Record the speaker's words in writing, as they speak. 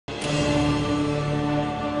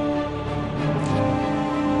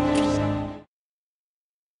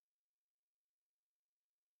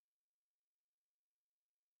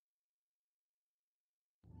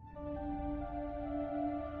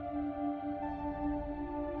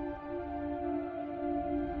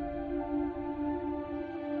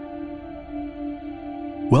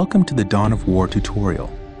Welcome to the Dawn of War tutorial.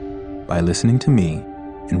 By listening to me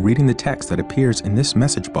and reading the text that appears in this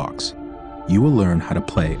message box, you will learn how to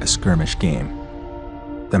play a skirmish game.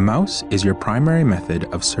 The mouse is your primary method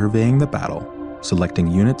of surveying the battle, selecting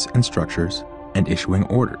units and structures, and issuing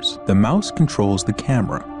orders. The mouse controls the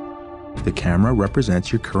camera. The camera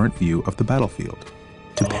represents your current view of the battlefield.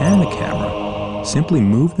 To pan the camera, simply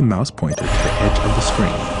move the mouse pointer to the edge of the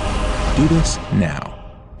screen. Do this now.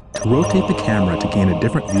 To rotate the camera to gain a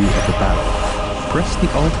different view of the battle, press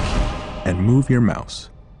the Alt key and move your mouse.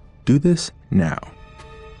 Do this now.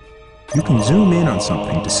 You can zoom in on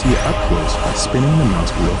something to see it up close by spinning the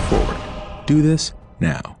mouse wheel forward. Do this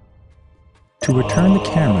now. To return the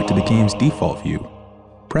camera to the game's default view,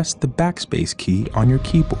 press the backspace key on your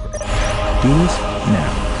keyboard. Do this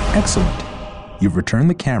now. Excellent! You've returned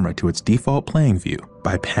the camera to its default playing view.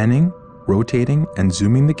 By panning, rotating, and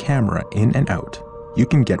zooming the camera in and out, you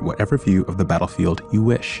can get whatever view of the battlefield you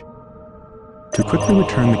wish. To quickly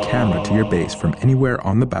return the camera to your base from anywhere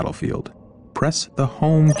on the battlefield, press the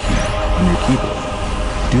Home key on your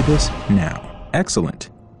keyboard. Do this now. Excellent!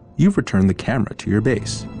 You've returned the camera to your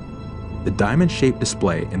base. The diamond-shaped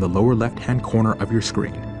display in the lower left-hand corner of your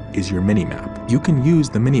screen is your minimap. You can use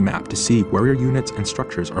the minimap to see where your units and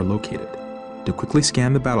structures are located, to quickly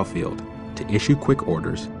scan the battlefield, to issue quick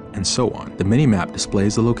orders, and so on. The minimap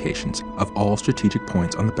displays the locations of all strategic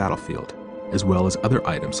points on the battlefield, as well as other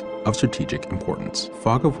items of strategic importance.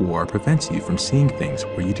 Fog of War prevents you from seeing things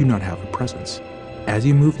where you do not have a presence. As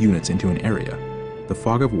you move units into an area, the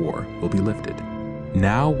Fog of War will be lifted.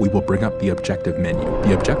 Now we will bring up the objective menu.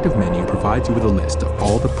 The objective menu provides you with a list of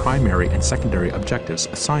all the primary and secondary objectives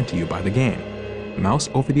assigned to you by the game. Mouse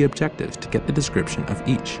over the objectives to get the description of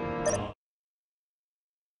each.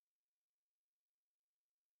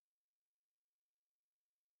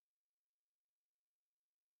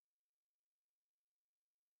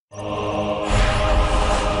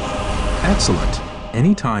 Excellent!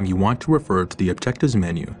 Anytime you want to refer to the Objectives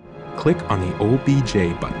menu, click on the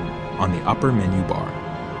OBJ button on the upper menu bar.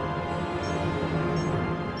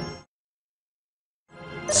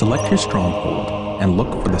 Select your stronghold and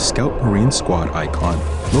look for the Scout Marine Squad icon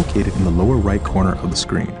located in the lower right corner of the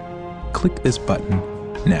screen. Click this button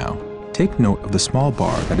now. Take note of the small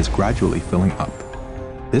bar that is gradually filling up.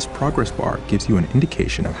 This progress bar gives you an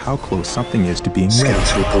indication of how close something is to being ready.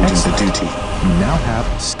 Scouts reporting for duty. You now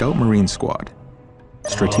have Scout Marine Squad.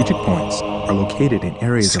 Strategic points are located in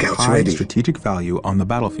areas of high strategic value on the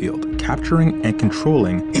battlefield. Capturing and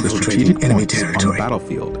controlling the strategic points on the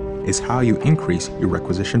battlefield is how you increase your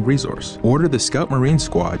requisitioned resource. Order the Scout Marine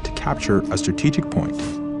Squad to capture a strategic point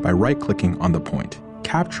by right-clicking on the point.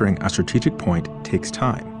 Capturing a strategic point takes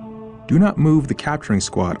time. Do not move the capturing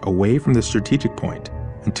squad away from the strategic point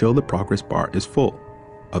until the progress bar is full.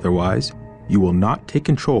 Otherwise, you will not take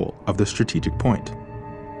control of the strategic point.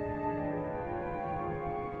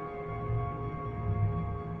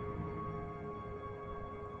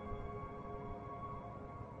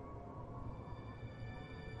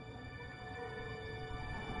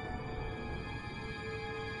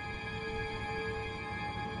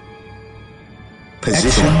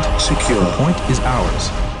 Position secure. The point is ours.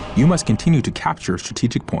 You must continue to capture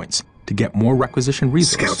strategic points to get more requisition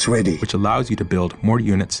resource, Scouts ready. which allows you to build more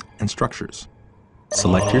units and structures.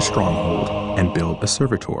 Select your stronghold and build a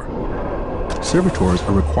servitor. Servitors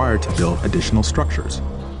are required to build additional structures.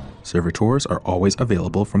 Servitors are always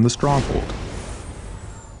available from the stronghold.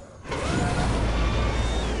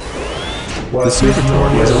 The servitor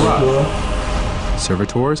has arrived.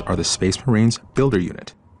 Servitors are the Space Marines builder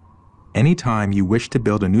unit. Anytime you wish to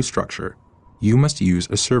build a new structure, you must use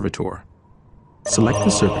a servitor. Select the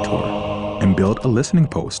servitor and build a listening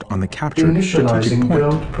post on the captured strategic point.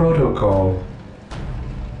 Build protocol.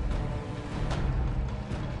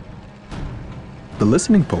 The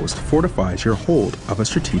listening post fortifies your hold of a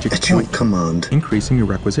strategic Joint point, command. increasing your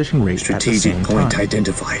requisition rate at the Strategic same point time.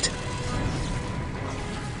 identified.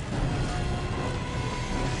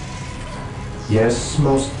 Yes,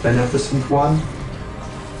 most beneficent one.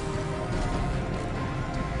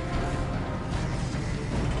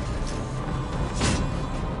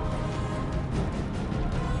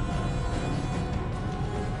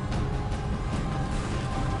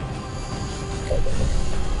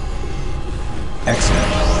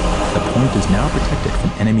 Excellent. The point is now protected from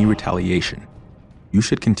enemy retaliation. You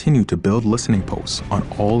should continue to build listening posts on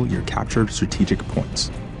all your captured strategic points.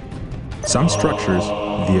 Some structures,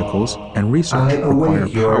 vehicles, and research require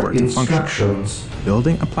power to function.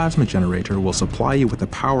 Building a plasma generator will supply you with the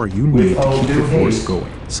power you need to keep your force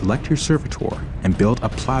going. Select your servitor and build a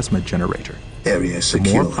plasma generator. Area The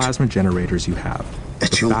secured. more plasma generators you have,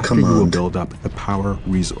 At the your faster you will command. build up the power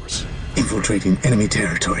resource. Infiltrating enemy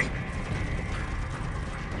territory.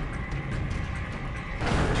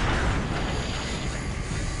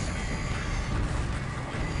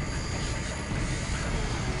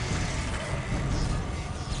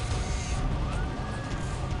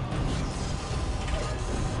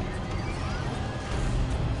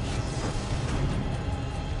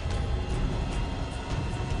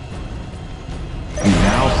 You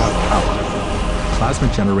now have power.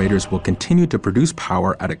 Plasma generators will continue to produce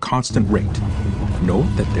power at a constant rate. Note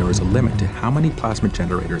that there is a limit to how many plasma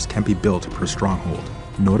generators can be built per stronghold.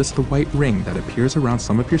 Notice the white ring that appears around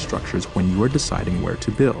some of your structures when you are deciding where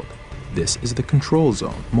to build. This is the control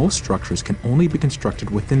zone. Most structures can only be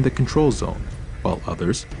constructed within the control zone, while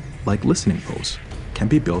others, like listening posts, can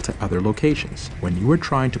be built at other locations. When you are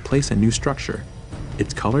trying to place a new structure,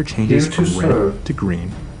 its color changes Here to from red serve. to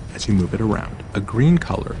green as you move it around. A green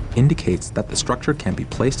color indicates that the structure can be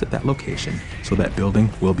placed at that location, so that building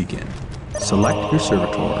will begin. Select your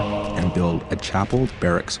servitor and build a chapel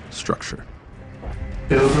barracks structure.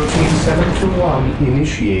 Build routine 721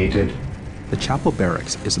 initiated. The chapel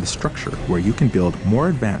barracks is the structure where you can build more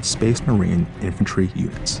advanced Space Marine infantry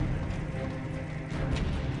units.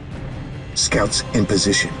 Scouts in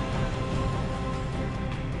position.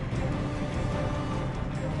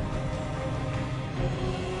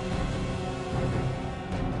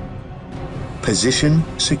 Position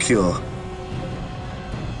secure.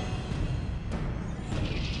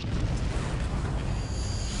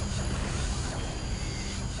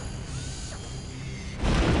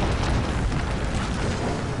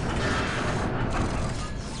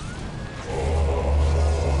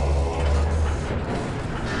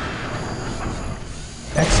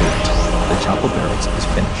 Excellent. The chapel barracks is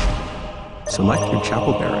finished. Select your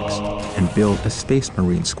chapel barracks and build a Space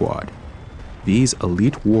Marine squad. These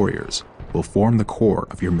elite warriors will form the core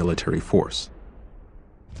of your military force.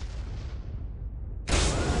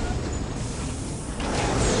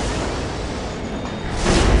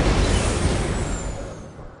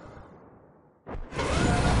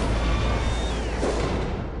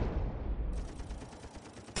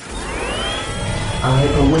 I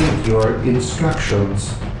await your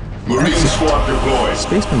instructions. Marine squad deployed.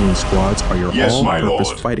 Space Marine squads are your Yes, my all-purpose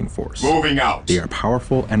lord. fighting force. Moving out. They are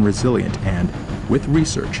powerful and resilient and, with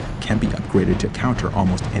research, can be upgraded to counter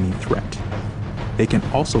almost any threat. They can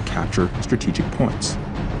also capture strategic points.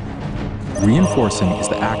 Reinforcing is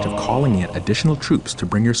the act of calling in additional troops to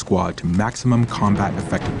bring your squad to maximum combat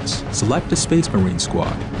effectiveness. Select a Space Marine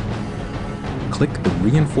squad. Click the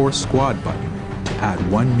Reinforce Squad button to add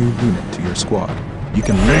one new unit to your squad. You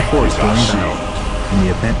can reinforce during battle. In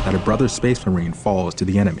the event that a brother Space Marine falls to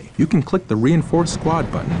the enemy, you can click the Reinforce Squad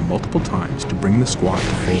button multiple times to bring the squad to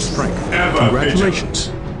full strength. Congratulations!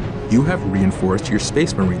 You have reinforced your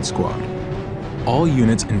Space Marine squad. All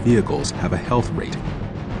units and vehicles have a health rating.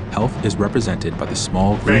 Health is represented by the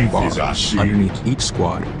small green Faith bar is our shield. underneath each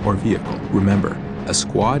squad or vehicle. Remember, a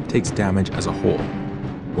squad takes damage as a whole.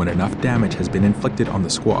 When enough damage has been inflicted on the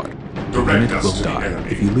squad, the Direct unit us will to the die.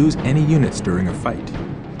 enemy. If you lose any units during a fight,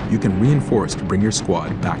 you can reinforce to bring your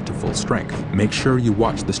squad back to full strength. Make sure you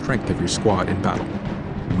watch the strength of your squad in battle.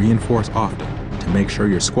 Reinforce often to make sure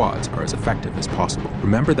your squads are as effective as possible.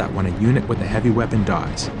 Remember that when a unit with a heavy weapon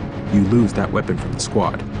dies, you lose that weapon from the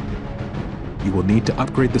squad. You will need to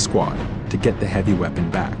upgrade the squad to get the heavy weapon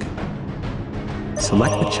back.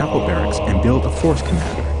 Select the chapel barracks and build a force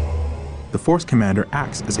commander. The force commander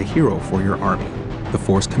acts as a hero for your army. The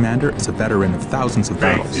force commander is a veteran of thousands of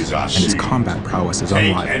Faith battles, is our and his shield. combat prowess is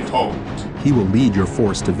Take and unrivaled. hold. He will lead your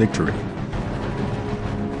force to victory.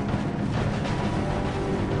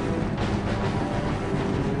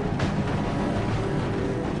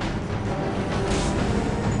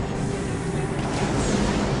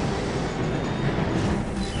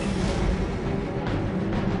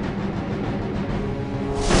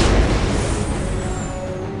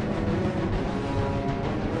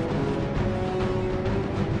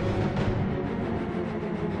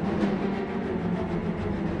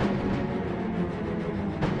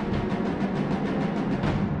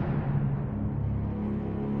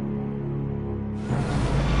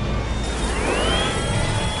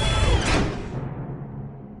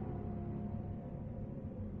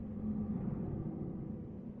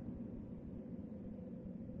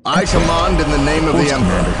 I command in the name of Force the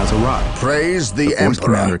commander Emperor. has arrived. Praise the The force Emperor.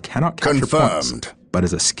 commander cannot capture Confirmed. points, but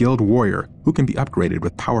is a skilled warrior who can be upgraded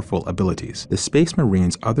with powerful abilities. The Space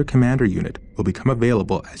Marine's other commander unit will become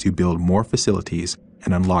available as you build more facilities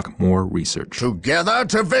and unlock more research. Together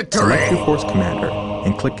to victory. Select your force commander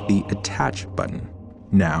and click the Attach button.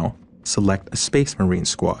 Now, select a Space Marine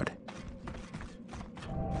squad.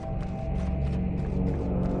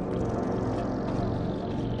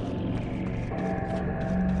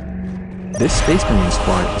 This Space Marine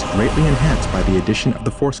squad is greatly enhanced by the addition of the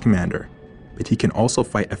Force Commander, but he can also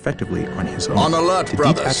fight effectively on his own. On alert, to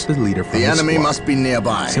brothers. detach the leader from The his enemy squad, must be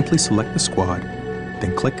nearby. simply select the squad,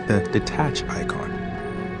 then click the detach icon.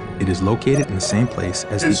 It is located in the same place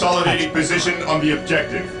as the Consolidating detach position icon. on the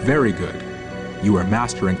objective. Very good. You are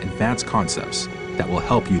mastering advanced concepts that will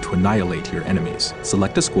help you to annihilate your enemies.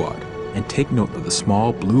 Select a squad and take note of the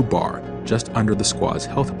small blue bar just under the squad's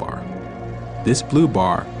health bar. This blue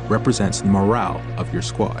bar represents the morale of your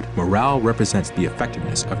squad. Morale represents the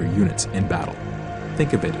effectiveness of your units in battle.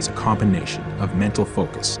 Think of it as a combination of mental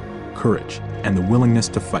focus, courage, and the willingness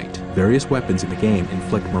to fight. Various weapons in the game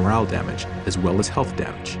inflict morale damage as well as health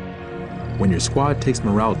damage. When your squad takes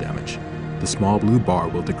morale damage, the small blue bar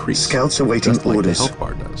will decrease, Scouts awaiting just like orders. the health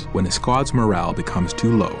bar does. When a squad's morale becomes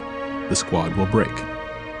too low, the squad will break.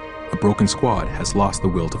 A broken squad has lost the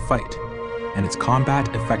will to fight, and its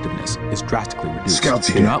combat effectiveness is drastically reduced. Scouts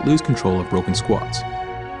You here. do not lose control of broken squads.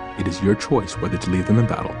 It is your choice whether to leave them in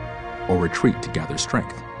battle or retreat to gather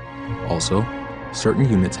strength. Also, certain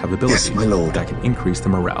units have abilities Yes, my lord. that can increase the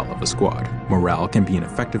morale of a squad. Morale can be an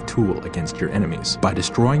effective tool against your enemies. By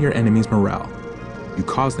destroying your enemy's morale, you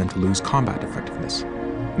cause them to lose combat effectiveness,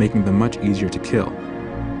 making them much easier to kill.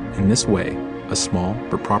 In this way, a small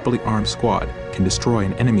but properly armed squad can destroy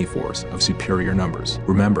an enemy force of superior numbers.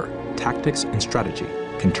 Remember, tactics and strategy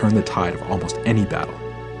can turn the tide of almost any battle.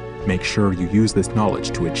 Make sure you use this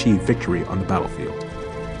knowledge to achieve victory on the battlefield.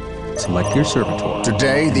 Select your servitor.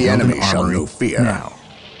 Today, and the build an enemy shall armory know fear. Now.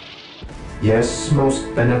 Yes, most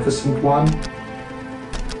beneficent one.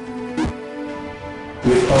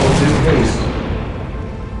 With all due haste.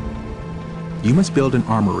 You must build an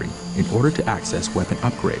armory in order to access weapon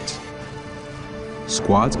upgrades.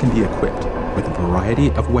 Squads can be equipped with a variety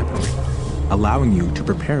of weaponry, allowing you to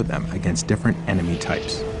prepare them against different enemy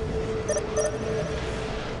types.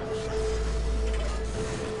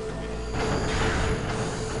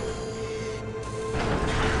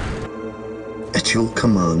 At your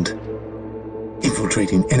command.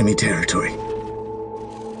 Infiltrating enemy territory.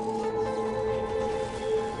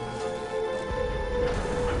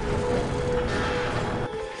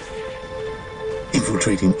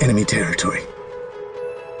 Infiltrating enemy territory.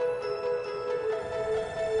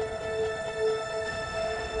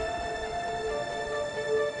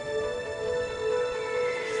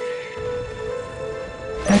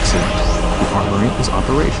 Excellent. The armory is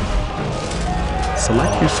operational.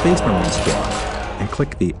 Select your Space Marine squad and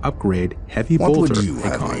click the Upgrade Heavy What would Bolter you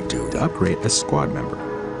have icon me do? to upgrade a squad member.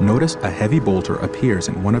 Notice a heavy bolter appears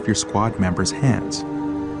in one of your squad members' hands.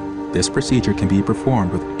 This procedure can be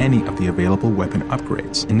performed with any of the available weapon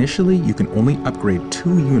upgrades. Initially, you can only upgrade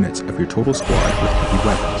 2 units of your total squad with heavy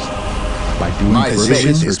weapons. By doing My further fate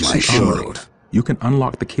research is in my the armory, shield. you can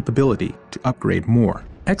unlock the capability to upgrade more.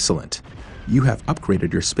 Excellent. You have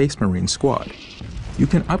upgraded your Space Marine squad. You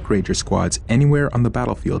can upgrade your squads anywhere on the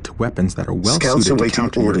battlefield to weapons that are well Scouts suited to awaiting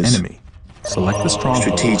counter your orders. enemy. Select the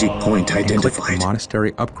stronghold Strategic point and click the identified.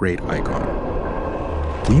 monastery upgrade icon.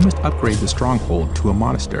 We must upgrade the stronghold to a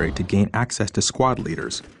monastery to gain access to squad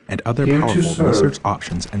leaders and other Here to powerful serve. research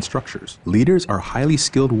options and structures. Leaders are highly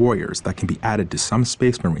skilled warriors that can be added to some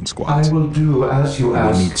Space Marine squads. I will do as you You will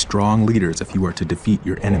ask. need strong leaders if you are to defeat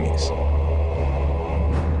your enemies.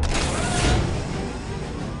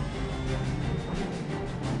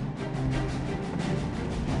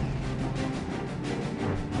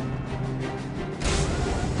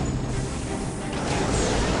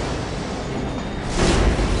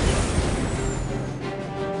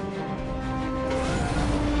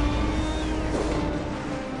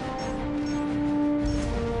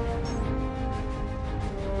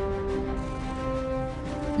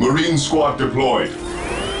 Marine squad deployed.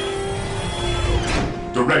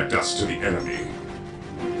 Direct us to the enemy.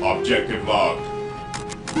 Objective logged.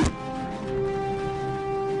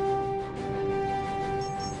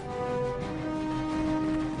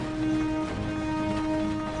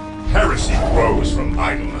 Heresy grows from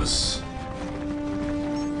idleness.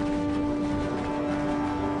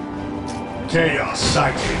 Chaos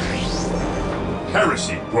sighted.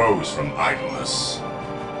 Heresy grows from idleness.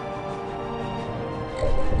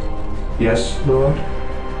 Yes, Lord.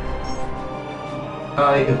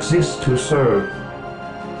 I exist to serve.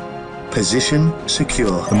 Position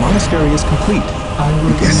secure. The monastery is complete. I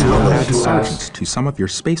will Yes, do my lord. as Add you sergeants ask. to some of your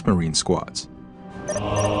Space Marine squads.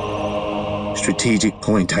 Strategic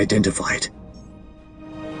point identified.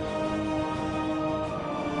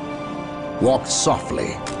 Walk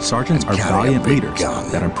softly. Sergeants And are carry a valiant big leaders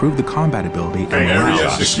gun. that improve the combat ability and The area morale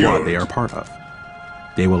of the secured. squad they are part of.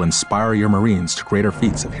 They will inspire your Marines to greater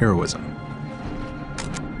feats of heroism.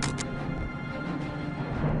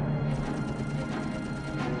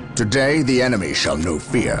 Today the enemy shall know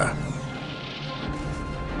fear.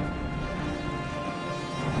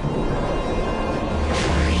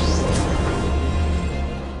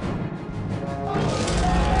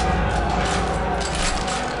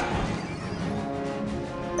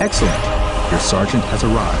 Excellent! Your sergeant has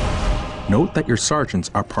arrived. Note that your sergeants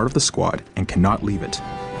are part of the squad and cannot leave it.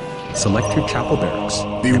 Select your chapel barracks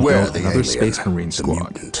Beware and build the another alien, Space Marine the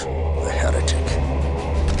squad. mutant, the heretic.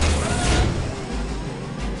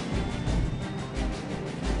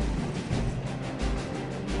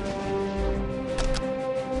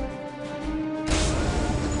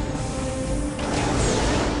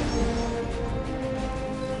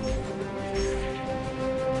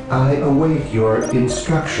 I await your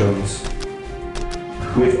instructions.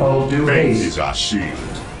 With all due Faith haste. is our shield.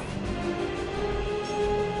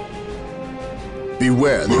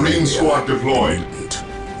 Beware the Marine alien, squad deployed. the mutant,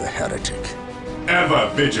 the heretic. Ever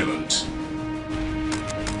vigilant.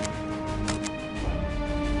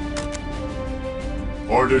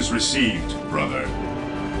 Orders received, brother.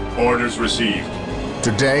 Orders received.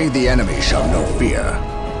 Today the enemy shall know fear.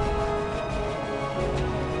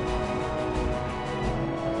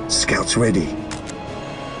 Scouts ready.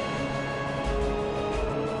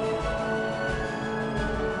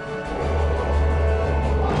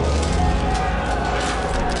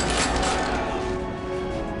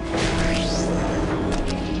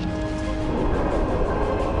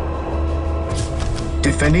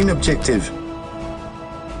 Defending objective.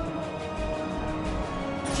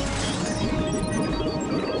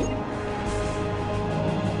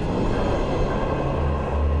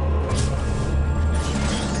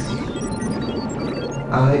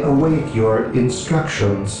 I await your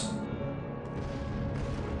instructions.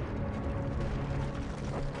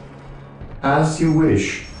 As you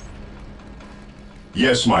wish.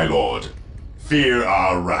 Yes, my lord. Fear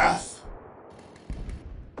our wrath.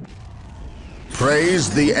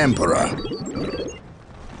 Praise the Emperor.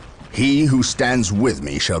 He who stands with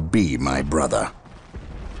me shall be my brother.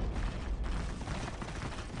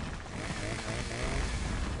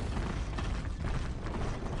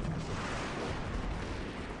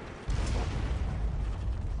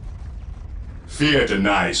 Fear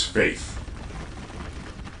denies faith.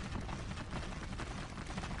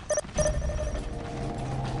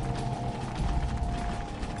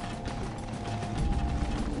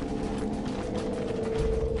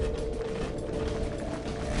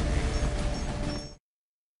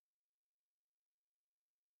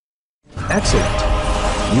 Excellent!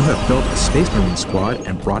 You have built a Space Marine squad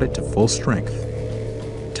and brought it to full strength.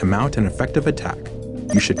 To mount an effective attack,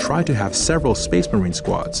 you should try to have several Space Marine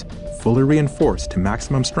squads, fully reinforced to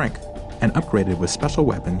maximum strength, and upgraded with special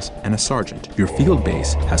weapons and a sergeant. Your field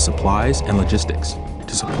base has supplies and logistics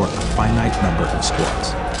to support a finite number of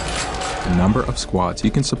squads. The number of squads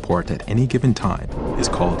you can support at any given time is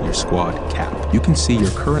called your squad cap. You can see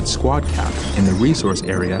your current squad cap in the resource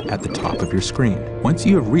area at the top of your screen. Once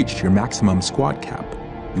you have reached your maximum squad cap,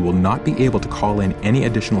 you will not be able to call in any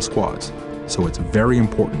additional squads, so it's very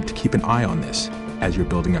important to keep an eye on this as you're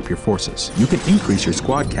building up your forces. You can increase your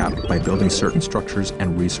squad cap by building certain structures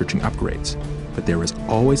and researching upgrades, but there is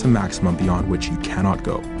always a maximum beyond which you cannot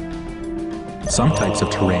go. Some types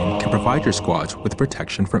of terrain can provide your squads with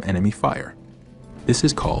protection from enemy fire. This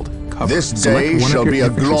is called cover. This Select day one of shall your be a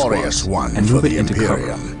infantry glorious squads one and for move it the into cover.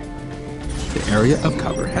 Imperium. The area of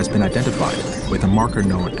cover has been identified with a marker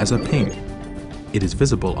known as a ping. It is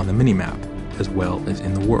visible on the minimap as well as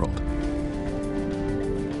in the world.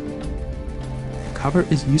 Cover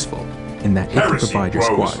is useful in that it can Heresy provide your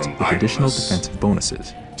grows squads from with additional idleness. defensive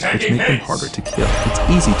bonuses, which Taking make them hits. harder to kill. It's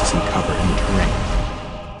easy to see cover in the terrain.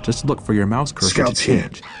 Just look for your mouse cursor Scouts to here.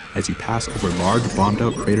 change as you pass over large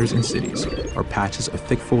bombed-out craters in cities or patches of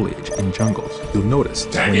thick foliage in jungles. You'll notice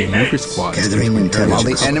that when you Taking move your hits. squads Gathering into an area While of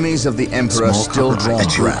the cover, enemies of the Emperor Small still cover draw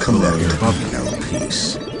items will breath, come there out. can be no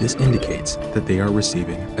peace. this indicates that they are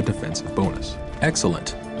receiving a defensive bonus.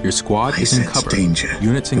 Excellent. Your squad I is in sense cover. danger.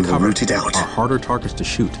 Units in We will cover root it out. are harder targets to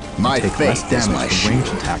shoot My and take less faith is my damage from ranged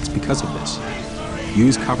shield. attacks because of this.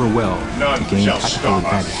 Use cover well None to gain shall tactical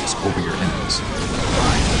stop us. advantages over your enemies.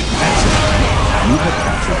 Excellent. You have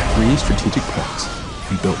captured 3 strategic points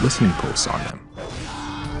and built listening posts on them.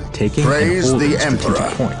 Taking Praise and holding the strategic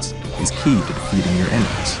Emperor. points is key to defeating your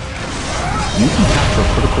enemies. You can capture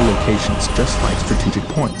critical locations just like strategic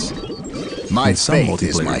points. My In some faith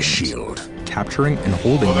is multiplayer my games, shield. capturing and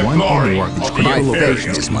holding For the one or glory more of these of the critical Imperium.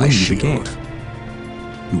 locations is can my win you the game. shield.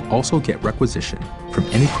 You also get requisition from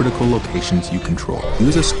any critical locations you control.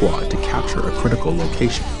 Use a squad to capture a critical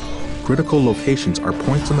location. Critical locations are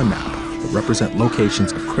points on the map that represent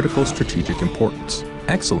locations of critical strategic importance.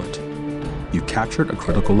 Excellent. You captured a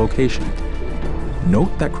critical location.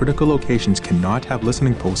 Note that critical locations cannot have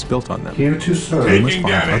listening posts built on them. Here to serve. You must Taking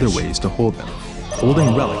find damage. other ways to hold them.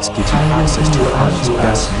 Holding relics gives you access to your army's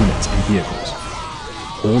best units and vehicles.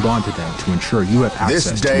 Hold on to them to ensure you have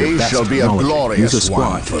access This to your day best shall be a technology. glorious Use a squad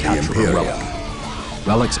one to for the capture a Imperium. relic.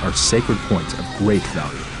 Relics are sacred points of great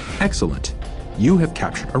value. Excellent. You have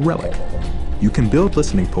captured a relic. You can build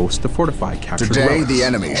listening posts to fortify captured Today relics. the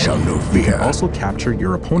enemy shall know You fear. can also capture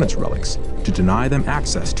your opponent's relics to deny them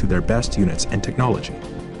access to their best units and technology.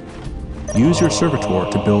 Use your servitor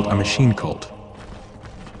to build a machine cult.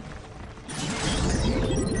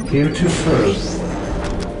 Here to serve.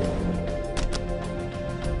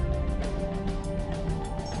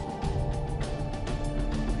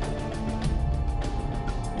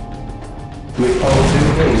 With all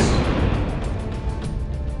due haste.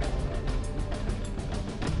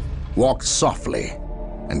 Walk softly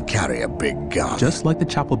and carry a big gun. Just like the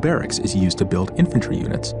chapel barracks is used to build infantry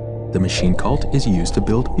units, the machine cult is used to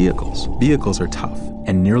build vehicles. Vehicles are tough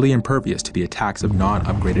and nearly impervious to the attacks of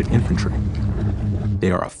non-upgraded infantry.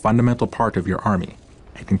 They are a fundamental part of your army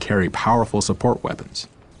and can carry powerful support weapons.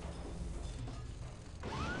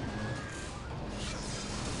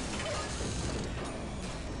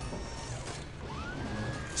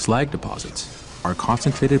 Slag deposits are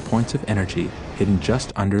concentrated points of energy hidden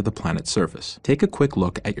just under the planet's surface. Take a quick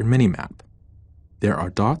look at your mini-map. There are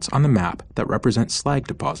dots on the map that represent slag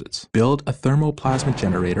deposits. Build a thermoplasma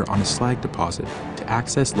generator on a slag deposit to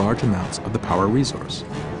access large amounts of the power resource.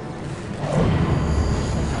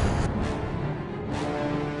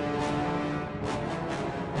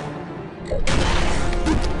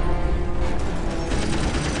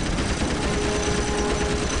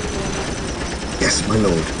 Yes, my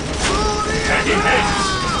lord. Taking haste.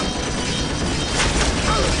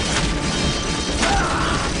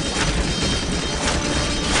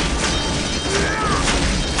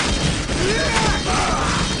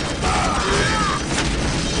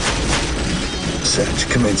 Search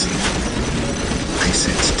commencing. I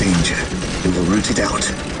sense danger. We will root it out.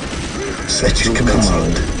 Search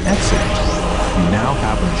commencing. Excellent. You now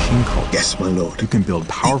have a machine cult. Yes, my lord. You can build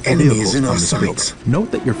powerful enemy vehicles is in from our this building. sights.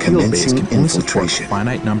 Note that your field base Commencing can only support a infiltration.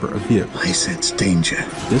 finite number of vehicles. I sense danger.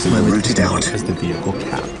 This we will limit root is it known out. as the vehicle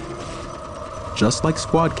cap. Just like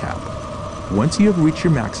squad cap, once you have reached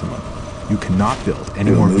your maximum, you cannot build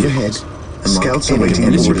any We will more move ahead. vehicles. Scouts You awaiting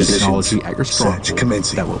can use your orders. technology at your Search stronghold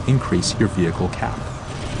commencing. that will increase your vehicle cap.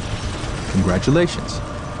 Congratulations.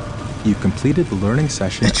 You've completed the learning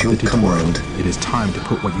session At of your the tutorial. command. It is time to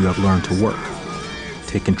put what you have learned to work.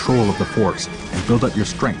 Take control of the force and build up your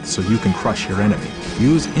strength so you can crush your enemy.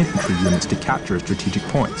 Use infantry units to capture strategic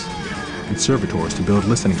points and servitors to build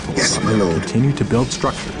listening posts. Yes, my lord. Continue to build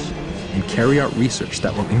structures and carry out research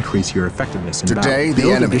that will increase your effectiveness in Today, battle. the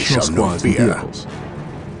Build enemy additional shall know squads and fear. vehicles.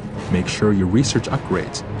 Make sure you research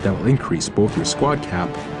upgrades that will increase both your squad cap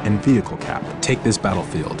and vehicle cap. Take this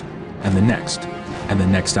battlefield, and the next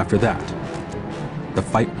after that. The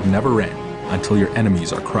fight will never end until your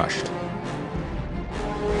enemies are crushed.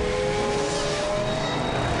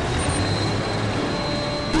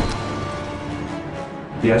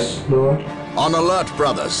 Yes, lord. On alert,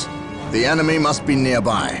 brothers. The enemy must be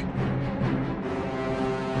nearby.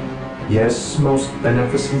 Yes, most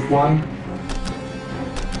beneficent one.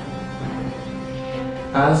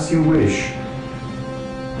 As you wish.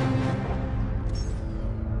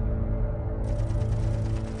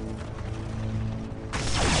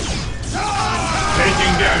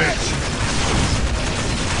 Taking damage.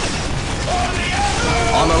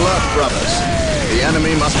 On alert, brothers. The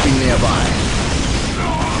enemy must be nearby.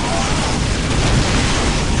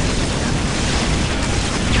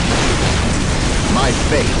 My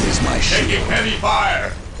faith is my shield. Taking heavy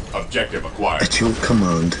fire. Objective acquired. At your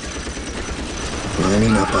command.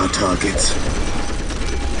 Lining up our targets.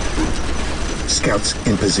 Scouts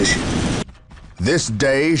in position. This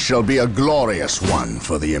day shall be a glorious one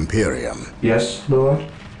for the Imperium. Yes, lord.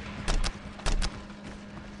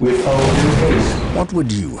 With all due haste. What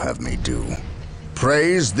would you have me do?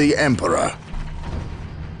 Praise the Emperor.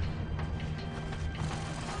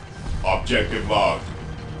 Objective logged.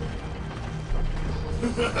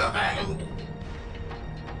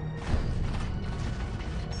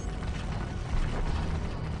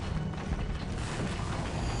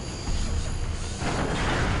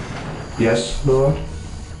 Yes, lord.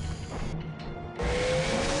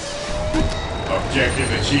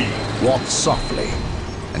 Objective achieved. Walk softly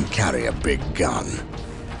and carry a big gun.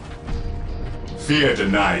 Fear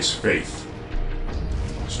denies faith.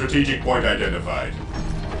 Strategic point identified.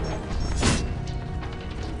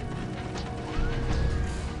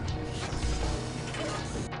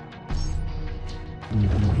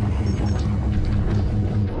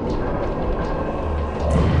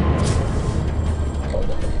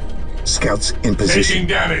 Scouts in position. Taking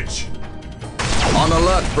damage. On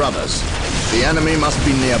alert, brothers. The enemy must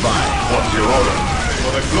be nearby. What's your order?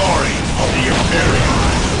 For the glory of the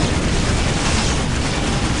Imperium.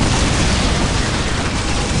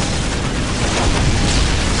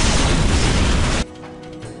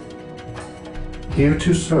 Here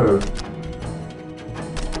to serve.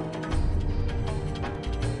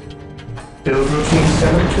 Build routine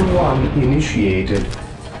 721 initiated.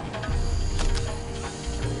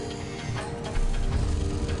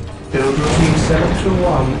 Build routine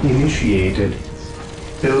 721 initiated.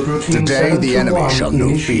 Build routine Today the enemy 721 shall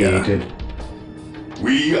know fear. initiated.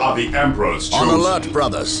 We are the Emperor's chosen. On alert,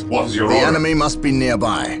 brothers. What is your The order? enemy must be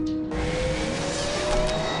nearby.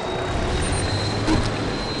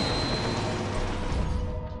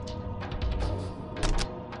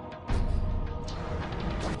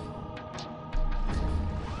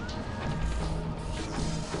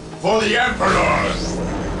 For the Emperor!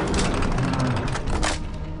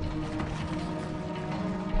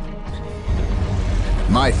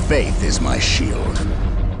 My faith is my shield.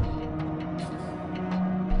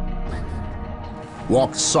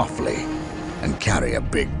 Walk softly and carry a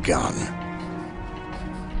big gun.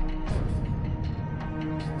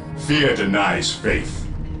 Fear denies faith.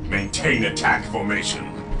 Maintain attack formation.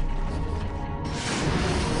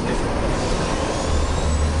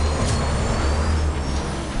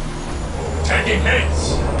 Taking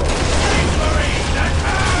hits!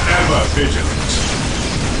 Ever vigilant.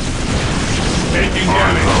 Taking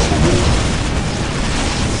damage.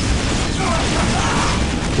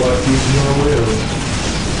 What is your will?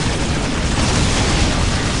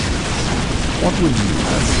 What would you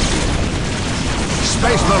have?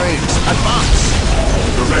 Space Marines, advance!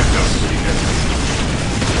 Direct us to the enemy.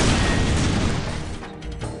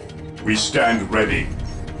 We stand ready.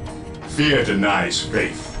 Fear denies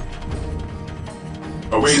faith.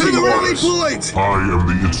 Awaiting orders. point! I am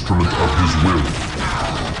the instrument of his will.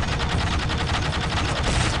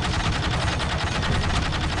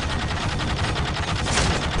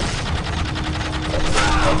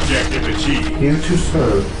 Objective achieved. Here to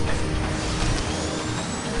serve.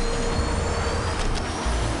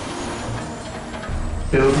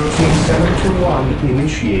 Build routine 721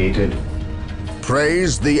 initiated.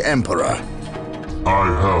 Praise the Emperor. I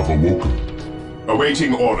have awoken.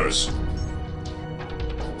 Awaiting orders.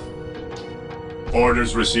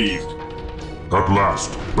 Orders received. At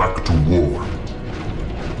last, back to war.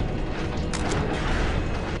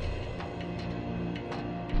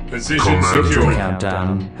 Position Commander. secure.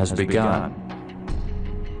 Countdown has begun.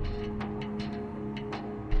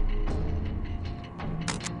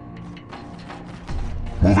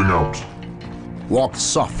 Moving out. Walk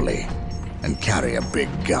softly and carry a big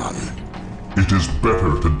gun. It is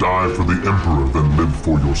better to die for the Emperor than live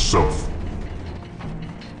for yourself.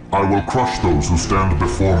 I will crush those who stand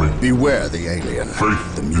before me. Beware the alien.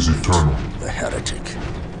 Faith the is mutant, eternal. The heretic.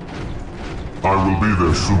 I will be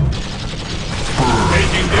there soon.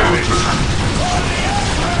 Taking damage.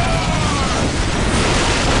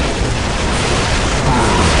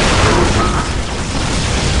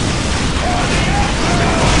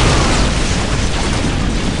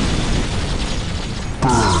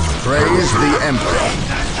 Praise the Emperor.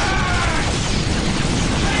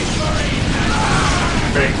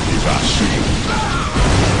 Faith is our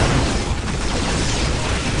shield.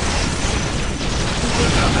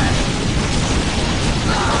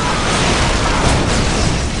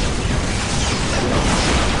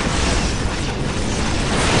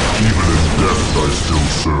 Even in death, I still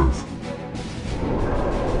serve.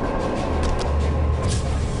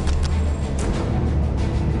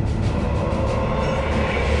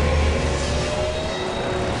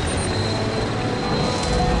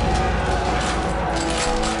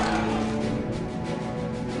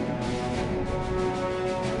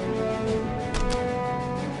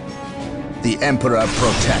 The Emperor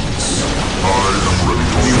protects. I am ready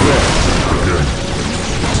to serve again.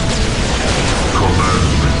 Command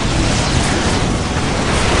me.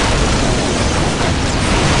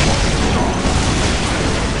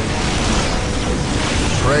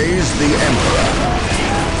 Praise the Emperor.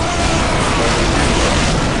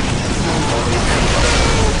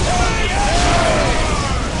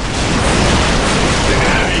 The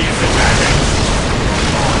enemy is attacking.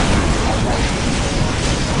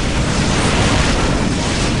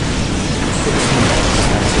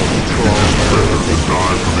 Better to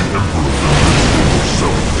die for the Emperor than live for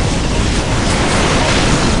yourself.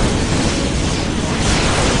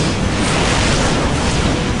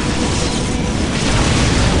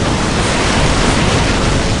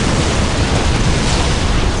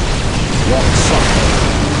 Walk softly.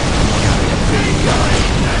 Carry a big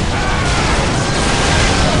gun.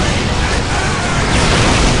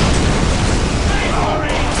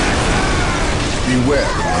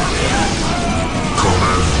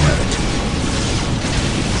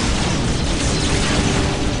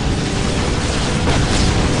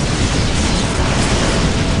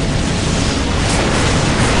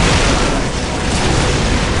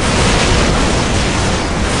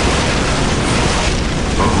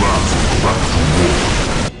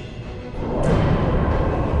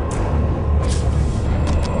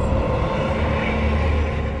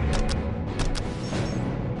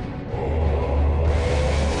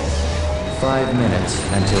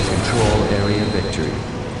 Control area victory.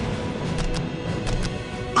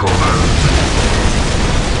 Command.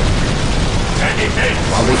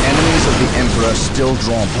 While the enemies of the Emperor still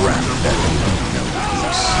draw breath, there can be no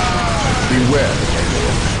peace. Beware the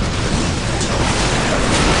Emperor.